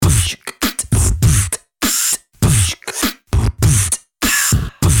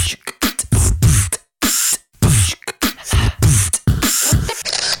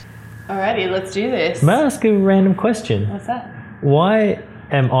let's do this. May I ask a random question? What's that? Why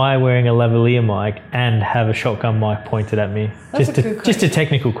am I wearing a lavalier mic and have a shotgun mic pointed at me? That's a good Just a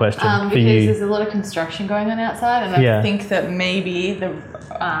technical question for because you. there's a lot of construction going on outside, and I think that maybe the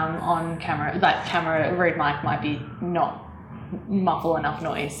on camera, that camera Rode mic might be not muffle enough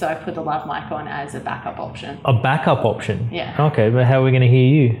noise, so I put the lav mic on as a backup option. A backup option? Yeah. Okay, but how are we going to hear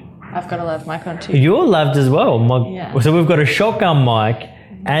you? I've got a lav mic on too. You're laved as well. Yeah. So we've got a shotgun mic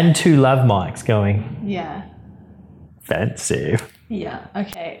and 2 lav mics going. Yeah. Fancy. Yeah.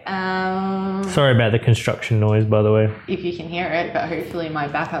 Okay. Sorry about the construction noise, by the way. If you can hear it, but hopefully my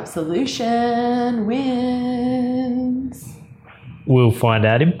backup solution wins. We'll find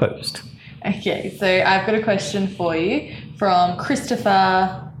out in post. Okay, so I've got a question for you from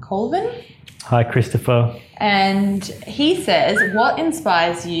Christopher Colvin. Hi, Christopher. And he says, what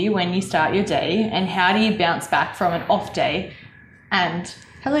inspires you when you start your day, and how do you bounce back from an off day? And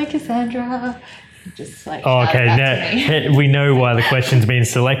hello, Cassandra. Just like now we know why the question's been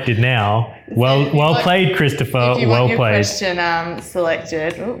selected now. Well played, Christopher. If you well want your played. question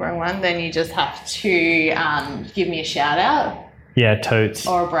selected, wrong one, then you just have to give me a shout out. Yeah, totes.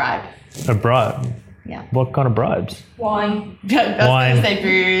 Or a bribe. A bribe? Yeah. What kind of bribes? Wine. I was Wine. going to say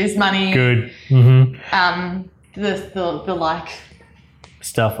booze, money. Good. Mm-hmm. The like.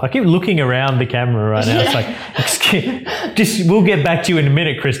 Stuff. I keep looking around the camera right now. It's like, we'll get back to you in a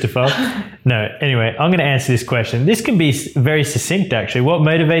minute, Christopher. No, anyway, I'm going to answer this question. This can be very succinct, actually. What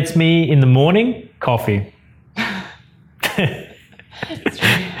motivates me in the morning? Coffee.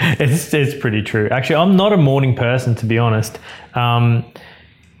 It's pretty true. Actually, I'm not a morning person, to be honest. I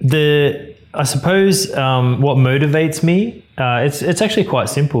suppose what motivates me, it's actually quite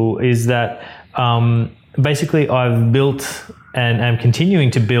simple, is that basically I've built and am continuing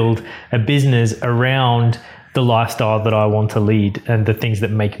to build a business around the lifestyle that I want to lead and the things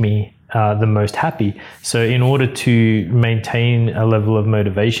that make me the most happy. So in order to maintain a level of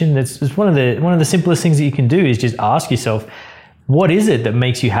motivation, it's one of the simplest things that you can do is just ask yourself, what is it that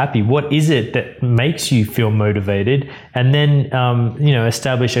makes you happy? What is it that makes you feel motivated? And then,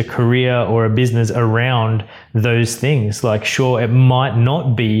 establish a career or a business around those things. Like, sure, it might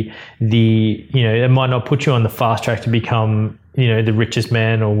not be it might not put you on the fast track to become, the richest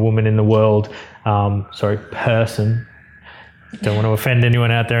man or woman in the world. Person. Don't want to offend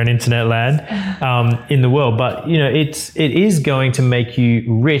anyone out there in internet land, in the world. But, it is going to make you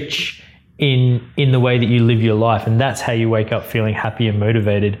rich in the way that you live your life, and that's how you wake up feeling happy and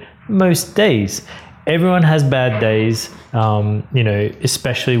motivated most days. Everyone has bad days,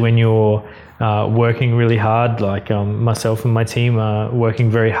 especially when you're working really hard, like myself and my team are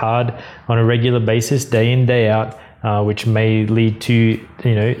working very hard on a regular basis, day in, day out, which may lead to,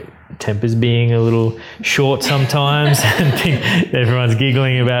 tempers being a little short sometimes. I think everyone's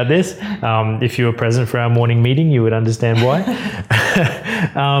giggling about this. If you were present for our morning meeting, you would understand why.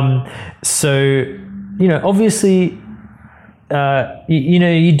 Obviously,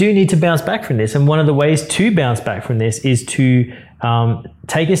 you do need to bounce back from this. And one of the ways to bounce back from this is to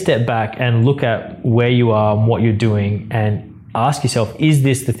take a step back and look at where you are and what you're doing and ask yourself, is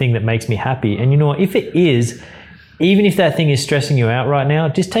this the thing that makes me happy? And you know what, if it is, even if that thing is stressing you out right now,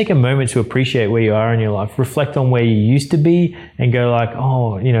 just take a moment to appreciate where you are in your life. Reflect on where you used to be and go like,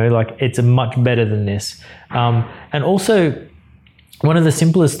 it's much better than this. And also, one of the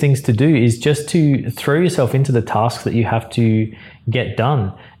simplest things to do is just to throw yourself into the tasks that you have to get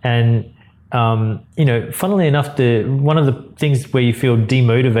done. And, funnily enough, one of the things where you feel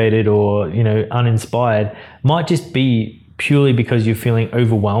demotivated or, uninspired might just be purely because you're feeling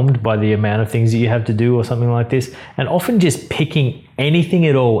overwhelmed by the amount of things that you have to do or something like this. And often just picking anything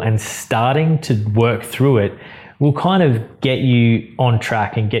at all and starting to work through it will kind of get you on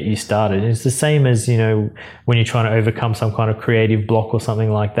track and get you started. It's the same as, when you're trying to overcome some kind of creative block or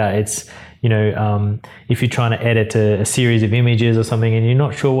something like that. It's, if you're trying to edit a series of images or something and you're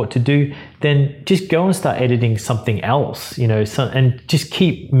not sure what to do, then just go and start editing something else, and just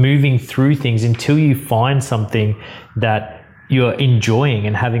keep moving through things until you find something that you're enjoying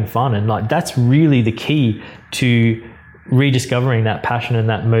and having fun. And that's really the key to rediscovering that passion and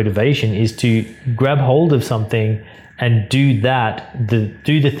that motivation, is to grab hold of something and do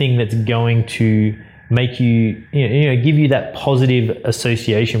the thing that's going to make you, give you that positive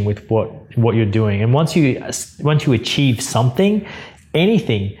association with what you're doing. And once you achieve something,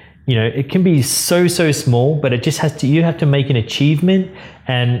 anything, it can be so small, but it just you have to make an achievement,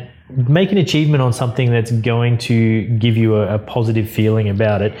 and make an achievement on something that's going to give you a positive feeling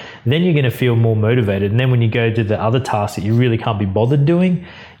about it. Then you're going to feel more motivated. And then when you go to the other tasks that you really can't be bothered doing,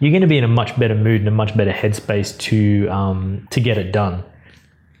 you're going to be in a much better mood and a much better headspace to get it done.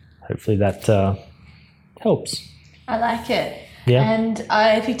 hopefully that helps. I like it. Yeah. And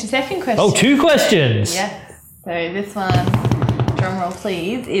I picked a second question. Oh, 2 questions. Yes. So this one, drum roll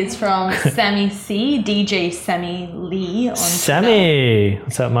please, is from Sammy C, DJ Sammy Lee on Sammy, Twitter.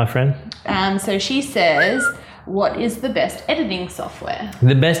 what's up, my friend? So she says, what is the best editing software?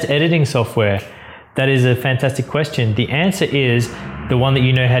 The best editing software. That is a fantastic question. The answer is the one that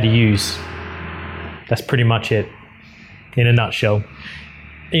you know how to use. That's pretty much it, in a nutshell.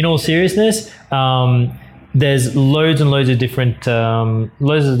 In all seriousness, there's loads and loads of different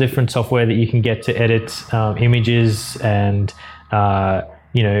software that you can get to edit images and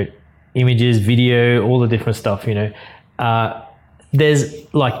images, video, all the different stuff.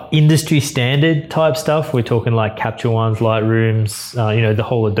 There's like industry standard type stuff. We're talking like Capture Ones, Lightrooms, the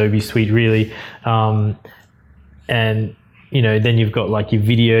whole Adobe suite really, and then you've got like your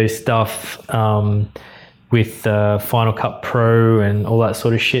video stuff with Final Cut Pro and all that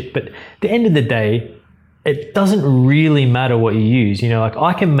sort of shit. But at the end of the day, it doesn't really matter what you use. Like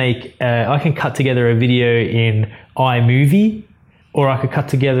I can cut together a video in iMovie, or I could cut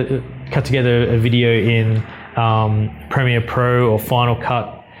together a video in Premiere Pro or Final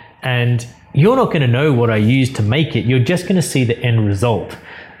Cut, and you're not going to know what I used to make it. You're just going to see the end result.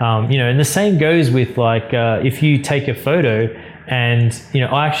 And the same goes with like if you take a photo, and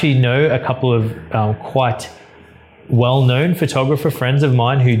I actually know a couple of quite well-known photographer friends of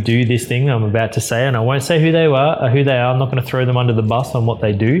mine who do this thing I'm about to say, and I won't say who they are. I'm not going to throw them under the bus on what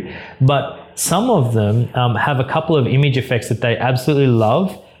they do, but some of them have a couple of image effects that they absolutely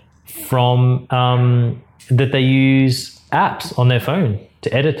love from that they use apps on their phone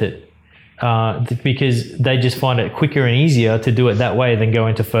to edit it. Because they just find it quicker and easier to do it that way than go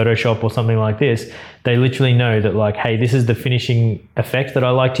into Photoshop or something like this. They literally know that like, hey, this is the finishing effect that I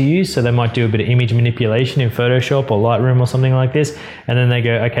like to use. So they might do a bit of image manipulation in Photoshop or Lightroom or something like this. And then they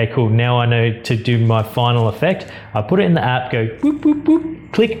go, okay, cool. Now I know to do my final effect. I put it in the app, go boop, boop,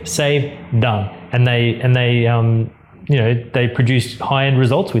 boop, click, save, done. And they produce high-end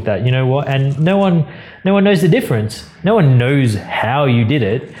results with that. You know what? And no one knows the difference. No one knows how you did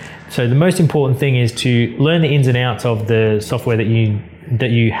it. So the most important thing is to learn the ins and outs of the software that you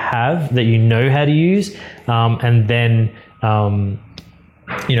have, that you know how to use, and then and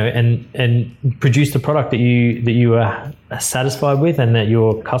produce the product that you are satisfied with and that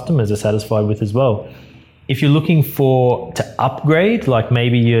your customers are satisfied with as well. If you're looking to upgrade, like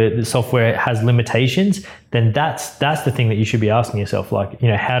maybe the software has limitations, then that's the thing that you should be asking yourself. Like,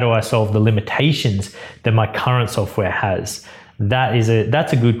 how do I solve the limitations that my current software has?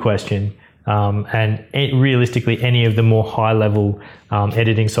 That's a good question. And realistically, any of the more high level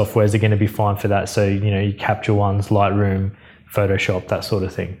editing softwares are going to be fine for that. So, you Capture Ones, Lightroom, Photoshop, that sort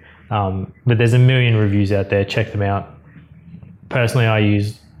of thing. But there's a million reviews out there. Check them out. Personally, I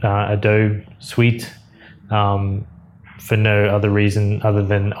use Adobe Suite for no other reason other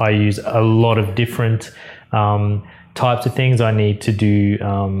than I use a lot of different types of things. I need to do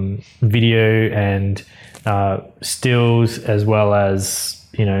video and stills, as well as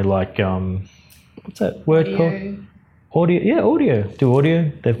what's that word called? Audio. Yeah, audio. Do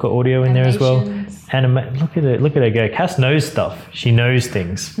audio. They've got audio in there as well. Look at it go. Cass knows stuff. She knows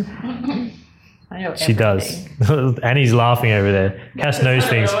things. I know she does. Annie's laughing over there. Cass knows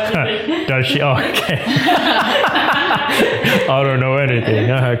things. Does she? Oh, okay. I don't know anything.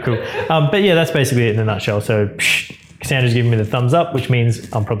 Cool. But yeah, that's basically it in a nutshell. So Cassandra's giving me the thumbs up, which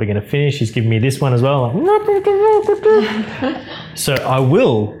means I'm probably going to finish. She's giving me this one as well. So I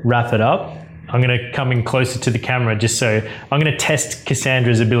will wrap it up. I'm going to come in closer to the camera just so I'm going to test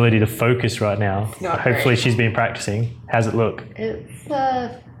Cassandra's ability to focus right now. Hopefully she's been practicing. How's it look? It's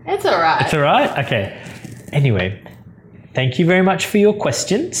all right. It's all right? Okay. Anyway, thank you very much for your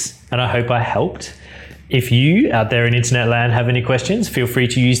questions, and I hope I helped. If you out there in internet land have any questions, feel free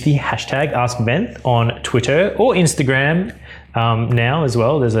to use the hashtag AskBenth on Twitter or Instagram now as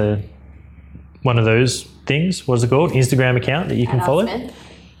well. There's one of those things, what's it called? Instagram account that you can follow.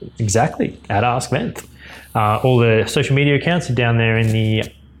 Exactly, at AskBenth. All the social media accounts are down there in the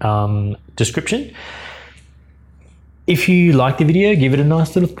description. If you like the video, give it a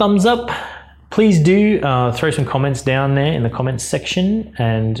nice little thumbs up. Please do throw some comments down there in the comments section,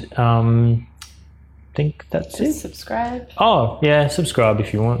 and I think that's it. Subscribe. Oh, yeah, subscribe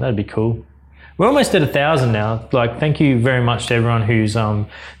if you want. That'd be cool. We're almost at 1,000 now. Like, thank you very much to everyone who's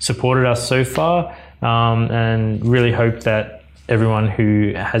supported us so far, and really hope that everyone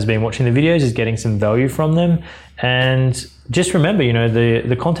who has been watching the videos is getting some value from them. And just remember,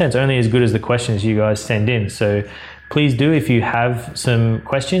 the content's only as good as the questions you guys send in. So please do, if you have some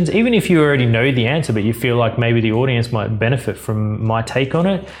questions, even if you already know the answer, but you feel like maybe the audience might benefit from my take on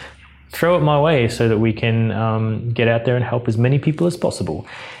it, throw it my way so that we can get out there and help as many people as possible.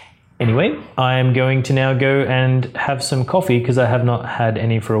 Anyway, I am going to now go and have some coffee because I have not had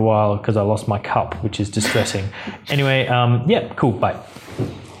any for a while because I lost my cup, which is distressing. Anyway, yeah, cool, bye.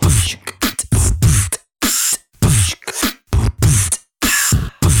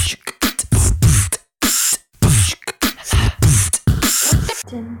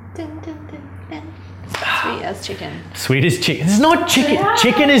 Sweet as chicken. Sweet as chicken. It's not chicken.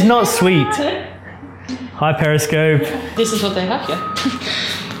 Chicken is not sweet. Hi, Periscope. This is what they have here.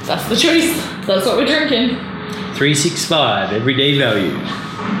 That's the choice. That's what we're drinking. 365, everyday value.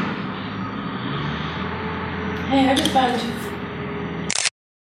 Hey, I just found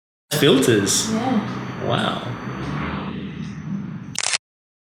filters. Yeah. Wow.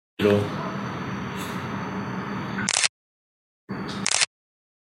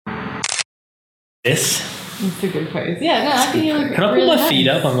 This. It's a good pose. Yeah, no, I think you look. Can I put my feet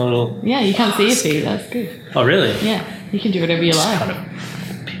up? I'm a little. Yeah, you can't see your feet. That's good. Oh, really? Yeah, you can do whatever you like. Kind of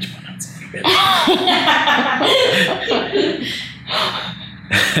pinch my nuts a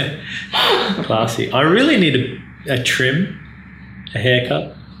bit. Classy. I really need a trim, a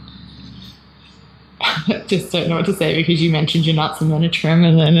haircut. I just don't know what to say because you mentioned your nuts and then a trim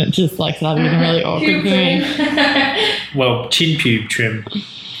and then it just like started getting really awkward for me. Well, chin pube trim.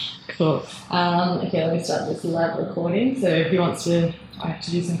 Cool. Okay, let me start this live recording. So if he wants to, I have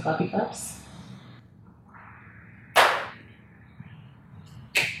to do some clappy claps.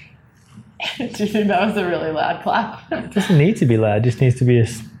 Do you think that was a really loud clap? It doesn't need to be loud. It just needs to be a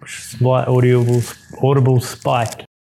slight audible spike.